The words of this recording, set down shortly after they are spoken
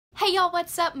Hey y'all,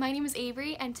 what's up? My name is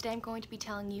Avery and today I'm going to be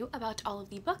telling you about all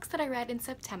of the books that I read in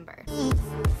September.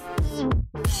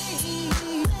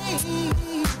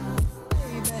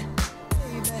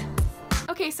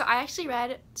 Okay, so I actually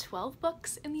read 12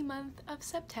 books in the month of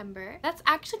September. That's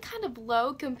actually kind of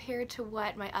low compared to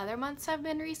what my other months have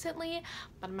been recently,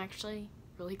 but I'm actually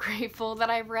really grateful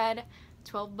that I've read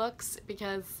 12 books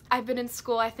because I've been in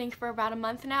school I think for about a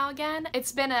month now again.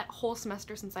 It's been a whole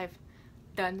semester since I've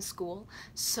done school,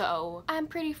 so I'm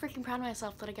pretty freaking proud of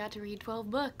myself that I got to read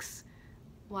 12 books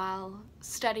while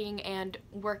studying and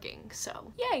working,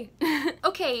 so yay!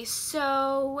 Okay,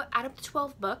 so out of the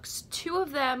 12 books, 2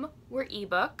 of them were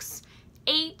ebooks,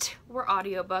 8 were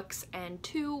audiobooks, and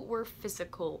 2 were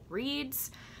physical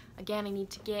reads. Again, I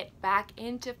need to get back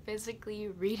into physically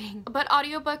reading. But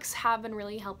audiobooks have been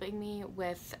really helping me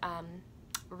with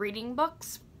reading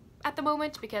books at the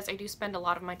moment because I do spend a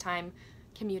lot of my time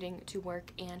commuting to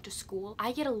work and to school.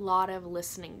 I get a lot of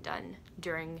listening done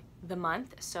during the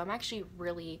month, so I'm actually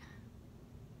really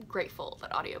grateful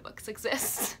that audiobooks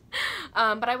exist.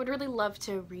 But I would really love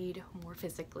to read more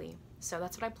physically, so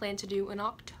that's what I plan to do in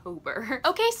October.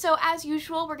 Okay, so as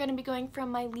usual, we're gonna be going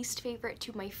from my least favorite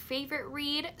to my favorite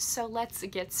read, so let's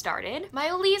get started.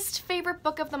 My least favorite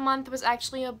book of the month was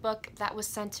actually a book that was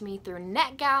sent to me through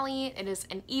NetGalley. It is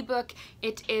an ebook.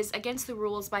 It is Against the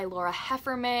Rules by Laura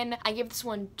Hefferman. I gave this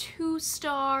one 2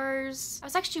 stars. I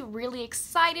was actually really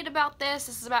excited about this.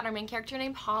 This is about our main character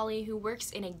named Holly who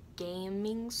works in a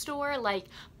gaming store, like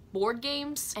board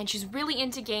games, and she's really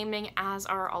into gaming, as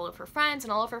are all of her friends,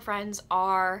 and all of her friends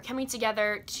are coming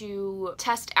together to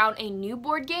test out a new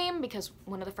board game because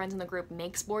one of the friends in the group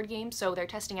makes board games, so they're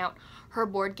testing out her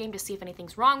board game to see if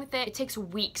anything's wrong with it. It takes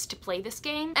weeks to play this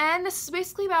game, and this is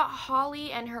basically about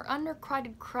Holly and her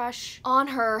unrequited crush on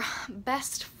her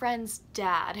best friend's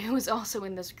dad, who is also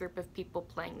in this group of people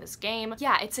playing this game.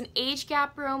 Yeah, it's an age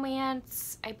gap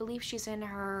romance. I believe she's in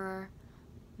her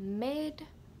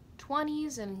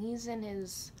mid-20s and he's in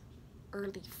his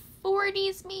early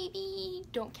 40s maybe.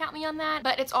 Don't count me on that.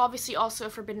 But it's obviously also a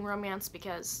forbidden romance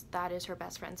because that is her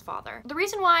best friend's father. The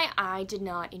reason why I did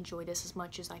not enjoy this as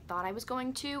much as I thought I was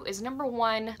going to is, number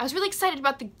one, I was really excited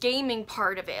about the gaming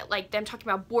part of it, like them talking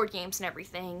about board games and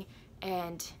everything,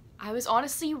 and I was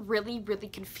honestly really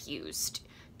confused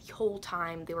the whole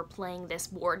time they were playing this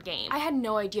board game. I had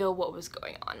no idea what was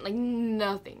going on, like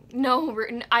nothing. No,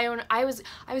 I was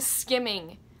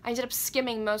skimming. I ended up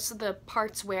skimming most of the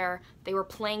parts where they were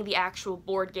playing the actual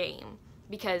board game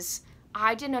because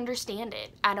I didn't understand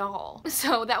it at all.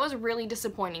 So that was really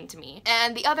disappointing to me.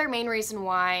 And the other main reason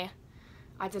why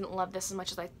I didn't love this as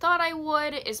much as I thought I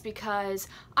would is because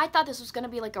I thought this was gonna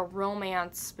be like a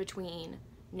romance between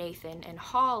Nathan and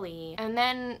Holly, and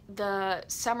then the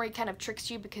summary kind of tricks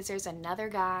you because there's another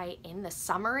guy in the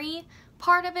summary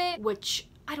part of it, which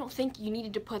I don't think you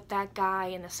needed to put that guy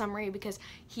in the summary because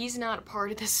he's not a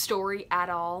part of this story at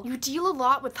all. You deal a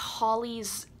lot with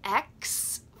Holly's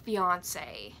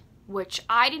ex-fiance, which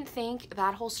I didn't think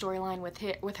that whole storyline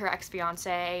with her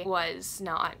ex-fiance was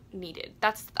not needed.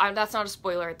 That's not a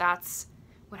spoiler. That's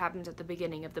what happens at the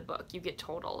beginning of the book. You get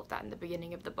told all of that in the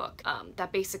beginning of the book.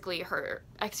 That basically her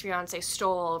ex-fiance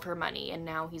stole all of her money and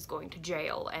now he's going to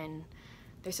jail, and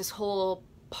there's this whole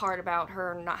part about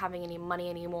her not having any money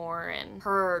anymore and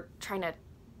her trying to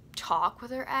talk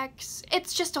with her ex.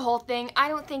 It's just a whole thing. I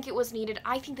don't think it was needed.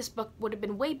 I think this book would have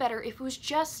been way better if it was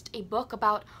just a book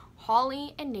about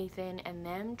Holly and Nathan and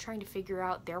them trying to figure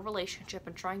out their relationship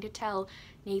and trying to tell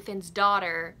Nathan's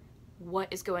daughter what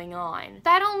is going on.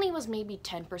 That only was maybe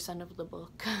 10% of the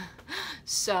book.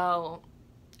 So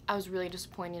I was really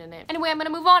disappointed in it. Anyway, I'm gonna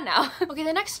move on now. Okay,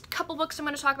 the next couple books I'm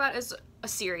gonna talk about is a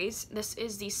series. This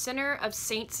is the Sinner of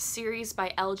Saints series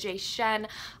by L.J. Shen.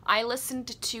 I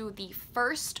listened to the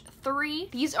first 3.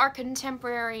 These are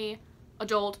contemporary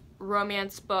adult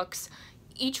romance books.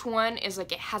 Each one is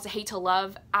like, it has a hate to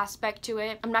love aspect to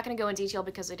it. I'm not gonna go in detail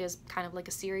because it is kind of like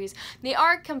a series. They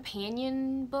are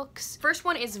companion books. First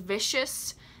one is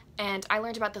Vicious, and I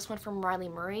learned about this one from Riley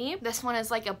Marie. This one is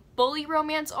like a bully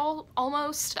romance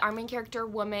almost. Our main character,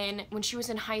 woman, when she was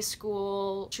in high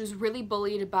school, she was really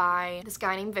bullied by this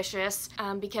guy named Vicious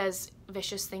because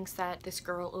Vicious thinks that this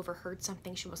girl overheard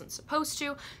something she wasn't supposed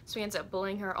to, so he ends up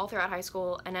bullying her all throughout high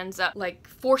school and ends up like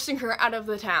forcing her out of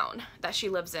the town that she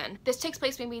lives in. This takes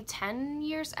place maybe 10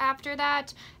 years after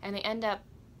that, and they end up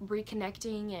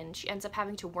reconnecting and she ends up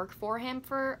having to work for him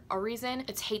for a reason.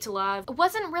 It's hate to love. It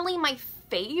wasn't really my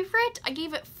favorite. I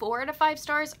gave it 4 out of 5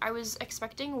 stars. I was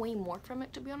expecting way more from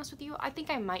it, to be honest with you. I think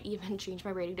I might even change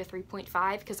my rating to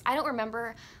 3.5 because I don't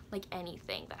remember like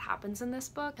anything that happens in this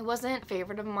book. It wasn't a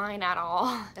favorite of mine at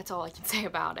all. That's all I can say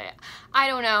about it. I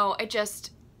don't know. It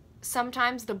just,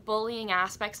 sometimes the bullying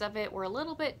aspects of it were a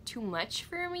little bit too much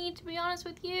for me, to be honest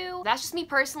with you. That's just me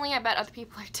personally. I bet other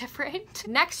people are different.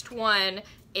 Next one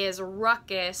is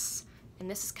Ruckus, and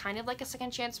this is kind of like a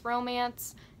second chance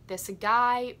romance. This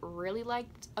guy really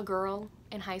liked a girl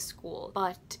in high school,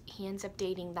 but he ends up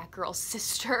dating that girl's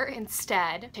sister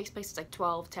instead. It takes place like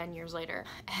 10 years later,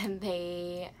 and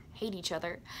they hate each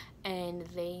other, and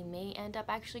they may end up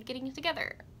actually getting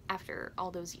together after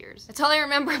all those years. That's all I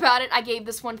remember about it. I gave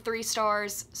this one 3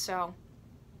 stars, so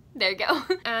there you go.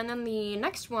 And then the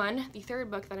next one, the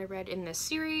third book that I read in this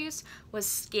series, was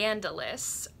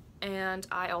Scandalous. And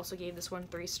I also gave this one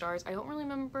 3 stars. I don't really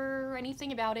remember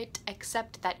anything about it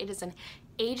except that it is an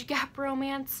age gap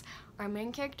romance. Our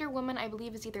main character woman, I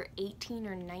believe, is either 18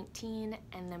 or 19,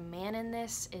 and the man in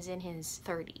this is in his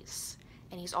 30s.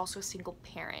 And he's also a single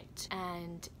parent,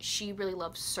 and she really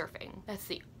loves surfing. That's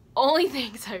the only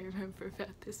things I remember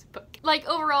about this book. Like,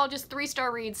 overall, just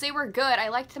 3-star reads. They were good. I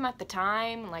liked them at the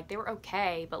time. Like, they were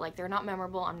okay, but like, they're not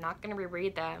memorable. I'm not gonna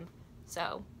reread them.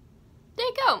 So there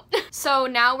you go. So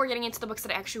now we're getting into the books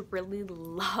that I actually really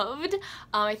loved.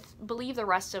 I believe the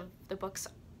rest of the books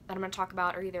that I'm going to talk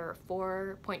about are either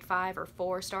 4.5 or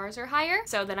 4 stars or higher.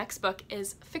 So the next book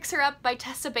is Fix Her Up by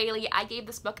Tessa Bailey. I gave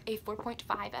this book a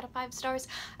 4.5 out of 5 stars.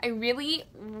 I really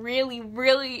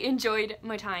enjoyed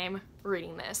my time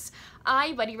reading this.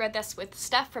 I buddy read this with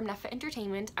Steph from Neffa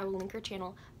Entertainment. I will link her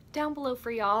channel down below for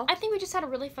y'all. I think we just had a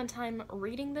really fun time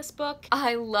reading this book.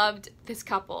 I loved this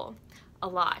couple a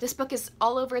lot. This book is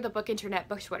all over the book internet,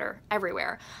 book Twitter,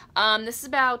 everywhere. This is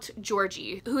about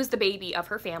Georgie, who is the baby of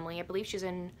her family. I believe she's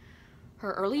in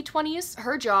her early 20s.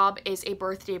 Her job is a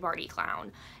birthday party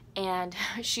clown, and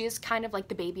she is kind of like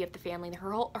the baby of the family.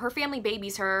 Her family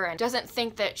babies her and doesn't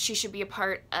think that she should be a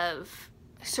part of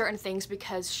certain things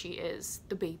because she is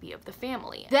the baby of the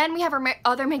family. Then we have our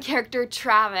other main character,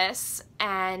 Travis,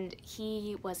 and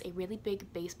he was a really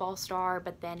big baseball star,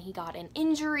 but then he got an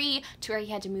injury to where he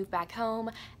had to move back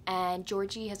home, and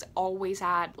Georgie has always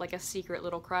had like a secret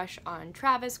little crush on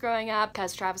Travis growing up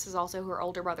because Travis is also her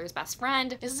older brother's best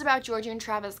friend. This is about Georgie and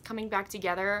Travis coming back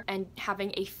together and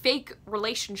having a fake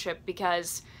relationship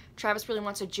because Travis really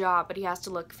wants a job, but he has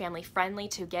to look family friendly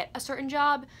to get a certain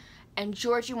job. And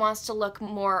Georgie wants to look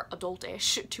more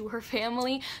adultish to her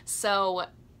family, so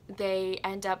they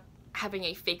end up having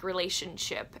a fake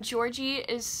relationship. Georgie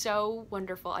is so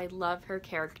wonderful. I love her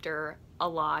character a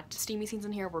lot. Steamy scenes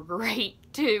in here were great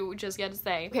too, just gotta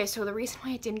say. Okay, so the reason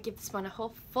why I didn't give this one a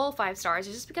full 5 stars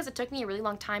is just because it took me a really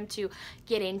long time to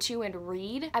get into and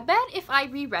read. I bet if I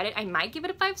reread it, I might give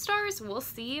it a 5 stars. We'll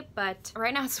see, but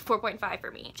right now it's a 4.5 for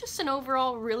me. Just an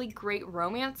overall really great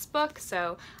romance book,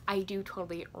 so I do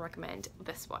totally recommend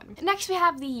this one. Next we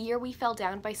have The Year We Fell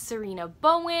Down by Serena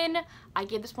Bowen. I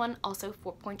gave this one also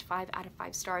 4.5 out of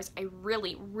 5 stars. I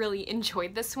really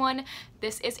enjoyed this one.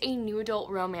 This is a new adult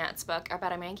romance book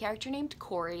about a main character named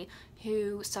Corey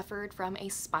who suffered from a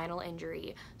spinal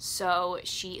injury. So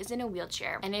she is in a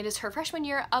wheelchair, and it is her freshman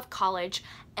year of college,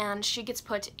 and she gets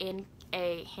put in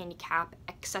a handicap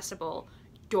accessible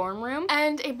dorm room.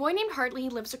 And a boy named Hartley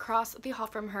lives across the hall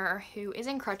from her who is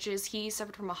in crutches. He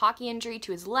suffered from a hockey injury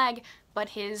to his leg, but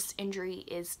his injury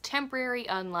is temporary,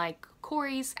 unlike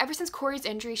Corey's. Ever since Corey's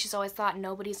injury, she's always thought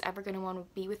nobody's ever gonna want to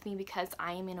be with me because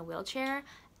I am in a wheelchair,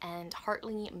 and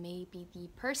Hartley may be the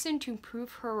person to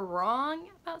prove her wrong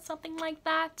about something like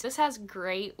that. This has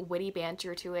great witty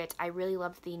banter to it. I really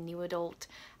love the new adult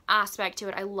aspect to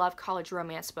it. I love college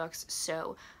romance books,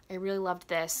 so I really loved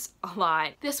this a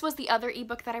lot. This was the other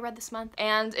ebook that I read this month,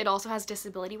 and it also has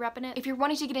disability rep in it. If you're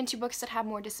wanting to get into books that have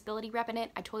more disability rep in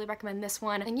it, I totally recommend this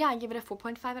one. And yeah, I give it a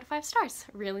 4.5 out of 5 stars.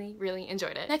 Really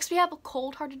enjoyed it. Next we have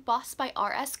Cold Hearted Boss by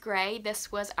R.S. Gray. This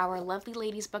was our Lovely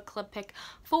Ladies book club pick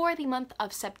for the month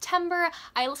of September.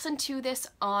 I listened to this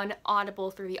on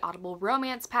Audible through the Audible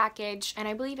Romance package, and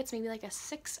I believe it's maybe like a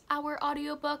 6-hour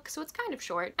audiobook, so it's kind of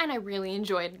short, and I really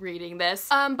enjoyed reading this.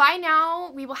 By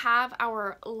now we will have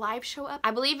our live show up.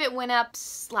 I believe it went up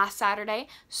last Saturday,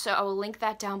 so I will link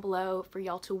that down below for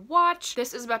y'all to watch.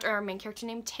 This is about our main character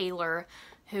named Taylor,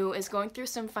 who is going through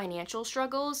some financial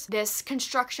struggles. This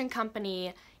construction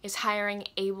company is hiring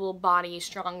able-bodied,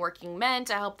 strong working men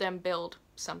to help them build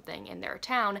something in their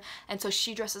town, and so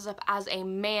she dresses up as a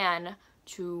man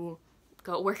to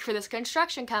go work for this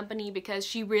construction company because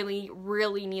she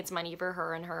really needs money for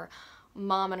her and her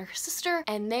mom and her sister,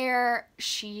 and there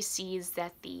she sees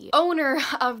that the owner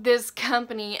of this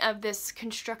company, of this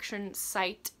construction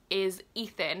site, is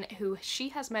Ethan, who she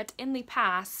has met in the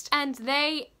past, and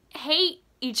they hate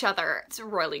each other. It's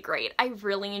really great. I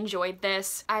really enjoyed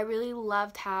this. I really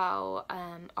loved how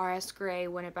R.S. Gray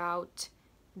went about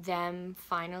them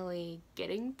finally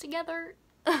getting together.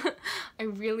 I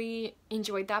really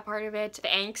enjoyed that part of it. The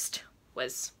angst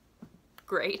was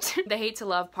great. The hate to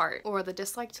love part, or the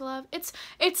dislike to love,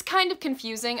 it's kind of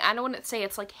confusing. I don't want to say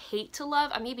it's like hate to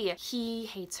love. Maybe he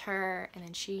hates her and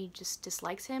then she just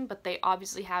dislikes him, but they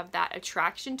obviously have that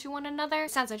attraction to one another.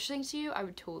 Sounds interesting to you? I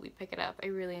would totally pick it up. I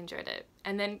really enjoyed it.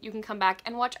 And then you can come back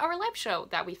and watch our live show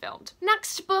that we filmed.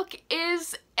 Next book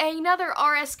is another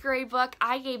R.S. Gray book.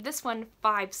 I gave this one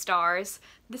 5 stars.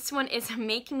 This one is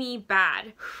Make Me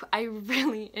Bad. I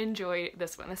really enjoyed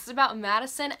this one. This is about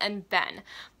Madison and Ben.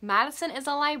 Madison is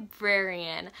a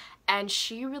librarian and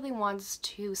she really wants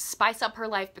to spice up her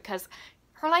life because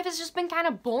her life has just been kind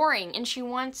of boring and she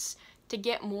wants to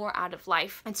get more out of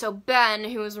life. And so Ben,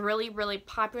 who is really, really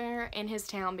popular in his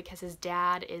town because his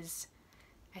dad is,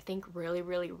 I think, really,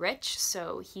 really rich,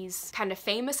 so he's kind of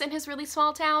famous in his really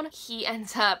small town, he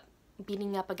ends up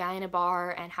beating up a guy in a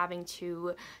bar and having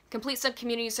to complete some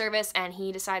community service, and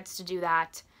he decides to do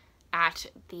that at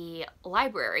the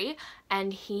library,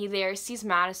 and he there sees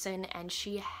Madison and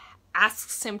she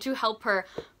asks him to help her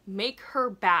make her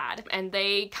bad, and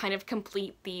they kind of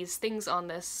complete these things on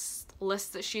this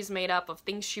list that she's made up of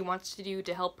things she wants to do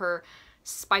to help her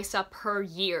spice up her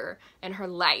year and her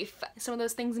life. Some of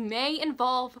those things may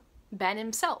involve Ben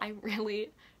himself. I really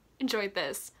enjoyed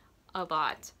this a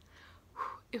lot.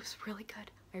 It was really good.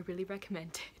 I really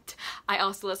recommend it. I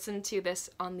also listened to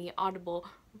this on the Audible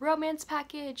Romance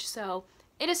package, so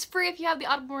it is free if you have the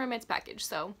Audible Romance package,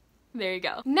 so there you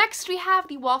go. Next we have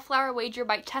The Wallflower Wager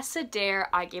by Tessa Dare.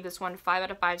 I gave this one 5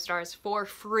 out of 5 stars for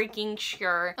freaking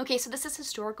sure. Okay, so this is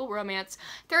historical romance,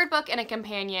 3rd book in a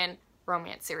companion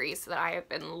romance series that I have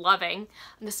been loving.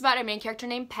 And this is about a main character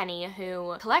named Penny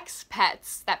who collects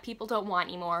pets that people don't want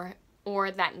anymore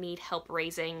or that need help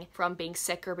raising from being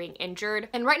sick or being injured.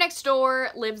 And right next door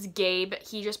lives Gabe.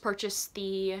 He just purchased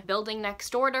the building next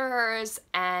door to hers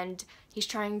and he's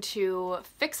trying to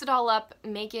fix it all up,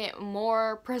 make it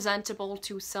more presentable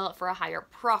to sell it for a higher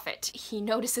profit. He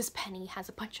notices Penny has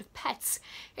a bunch of pets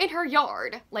in her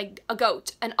yard, like a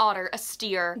goat, an otter, a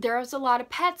steer. There's a lot of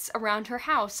pets around her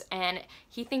house and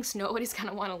he thinks nobody's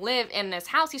gonna wanna live in this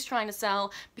house he's trying to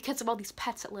sell because of all these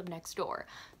pets that live next door.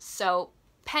 So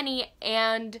Penny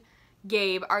and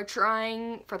Gabe are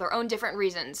trying, for their own different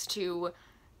reasons, to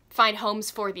find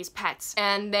homes for these pets,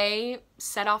 and they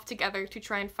set off together to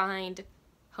try and find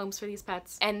homes for these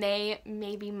pets, and they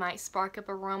maybe might spark up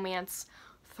a romance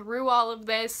through all of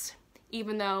this,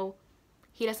 even though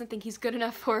he doesn't think he's good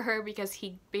enough for her because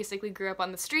he basically grew up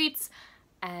on the streets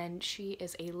and she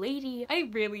is a lady. I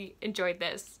really enjoyed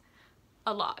this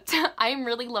a lot. I am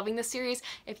really loving this series.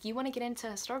 If you want to get into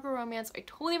historical romance, I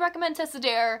totally recommend Tessa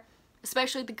Dare,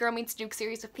 especially the Girl Meets Duke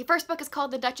series. The first book is called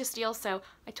The Duchess Steele, so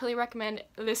I totally recommend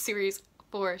this series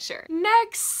for sure.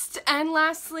 Next and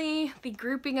lastly, the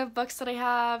grouping of books that I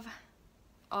have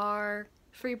are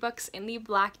 3 books in the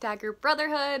Black Dagger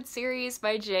Brotherhood series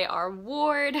by J.R.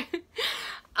 Ward.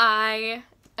 I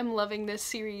am loving this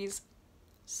series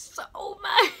so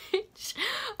much.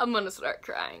 I'm gonna start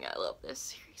crying. I love this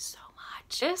series so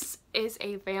much. This is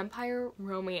a vampire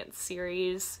romance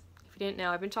series. If you didn't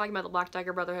know, I've been talking about the Black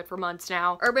Dagger Brotherhood for months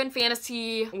now. Urban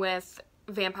fantasy with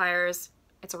vampires.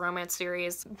 It's a romance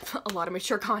series. A lot of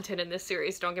mature content in this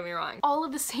series, don't get me wrong. All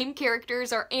of the same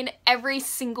characters are in every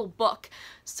single book.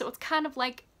 So it's kind of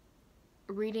like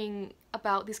reading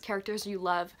about these characters you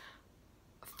love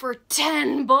for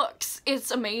 10 books.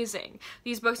 It's amazing.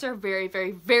 These books are very,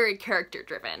 very, very character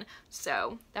driven.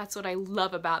 So that's what I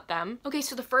love about them. Okay,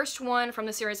 so the first one from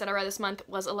the series that I read this month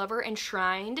was A Lover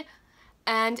Enshrined.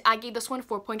 And I gave this one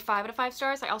 4.5 out of 5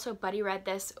 stars. I also buddy read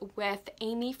this with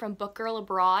Amy from Book Girl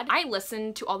Abroad. I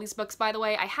listened to all these books, by the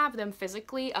way. I have them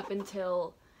physically up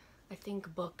until I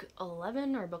think book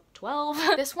 11 or book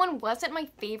 12. This one wasn't my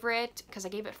favorite because I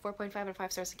gave it 4.5 out of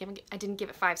 5 stars. I didn't give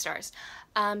it 5 stars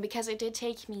because it did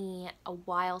take me a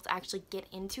while to actually get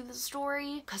into the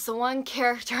story, because the one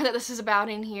character that this is about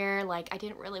in here, like, I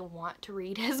didn't really want to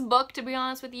read his book, to be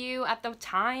honest with you, at the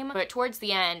time. But towards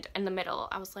the end, in the middle,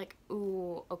 I was like,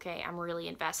 ooh, okay, I'm really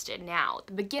invested now.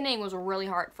 The beginning was really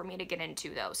hard for me to get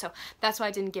into though, so that's why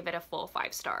I didn't give it a full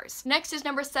 5 stars. Next is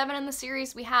number 7 in the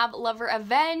series. We have Lover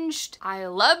Avenged. I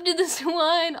loved this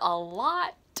one a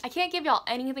lot. I can't give y'all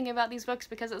anything about these books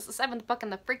because it's the 7th book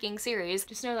in the freaking series.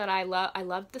 Just know that I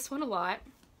loved this one a lot.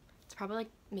 It's probably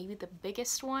like maybe the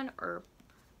biggest one, or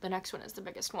the next one is the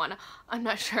biggest one. I'm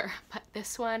not sure, but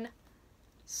this one,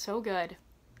 so good.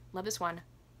 Love this one.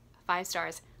 5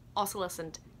 stars. Also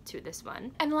listened to this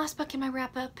one. And the last book in my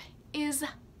wrap up is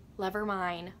Lover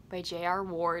Mine by J.R.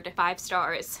 Ward. 5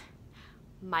 stars.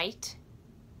 Might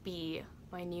be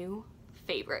my new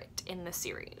favorite in the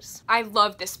series. I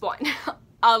love this one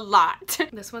a lot.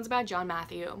 This one's about John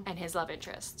Matthew and his love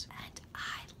interest, and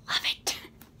I love it.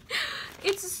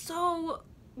 It's so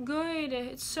good.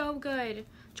 It's so good.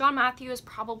 John Matthew is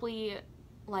probably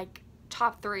like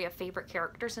top 3 of favorite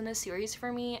characters in this series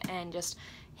for me, and just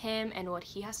him and what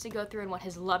he has to go through and what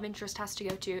his love interest has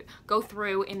to go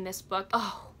through in this book.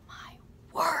 Oh my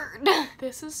word.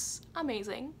 This is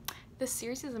amazing. This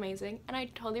series is amazing, and I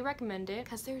totally recommend it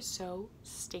because they're so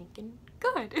stinking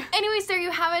good. Anyways, there you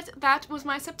have it. That was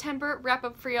my September wrap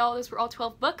up for y'all. Those were all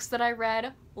 12 books that I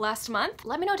read last month.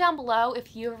 Let me know down below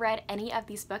if you've read any of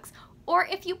these books, or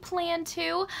if you plan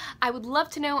to. I would love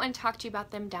to know and talk to you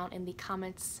about them down in the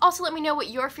comments. Also, let me know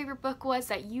what your favorite book was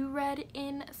that you read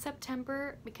in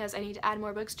September, because I need to add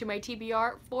more books to my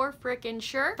TBR for frickin'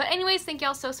 sure. But anyways, thank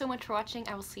y'all so much for watching.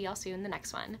 I will see y'all soon in the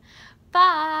next one.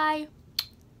 Bye!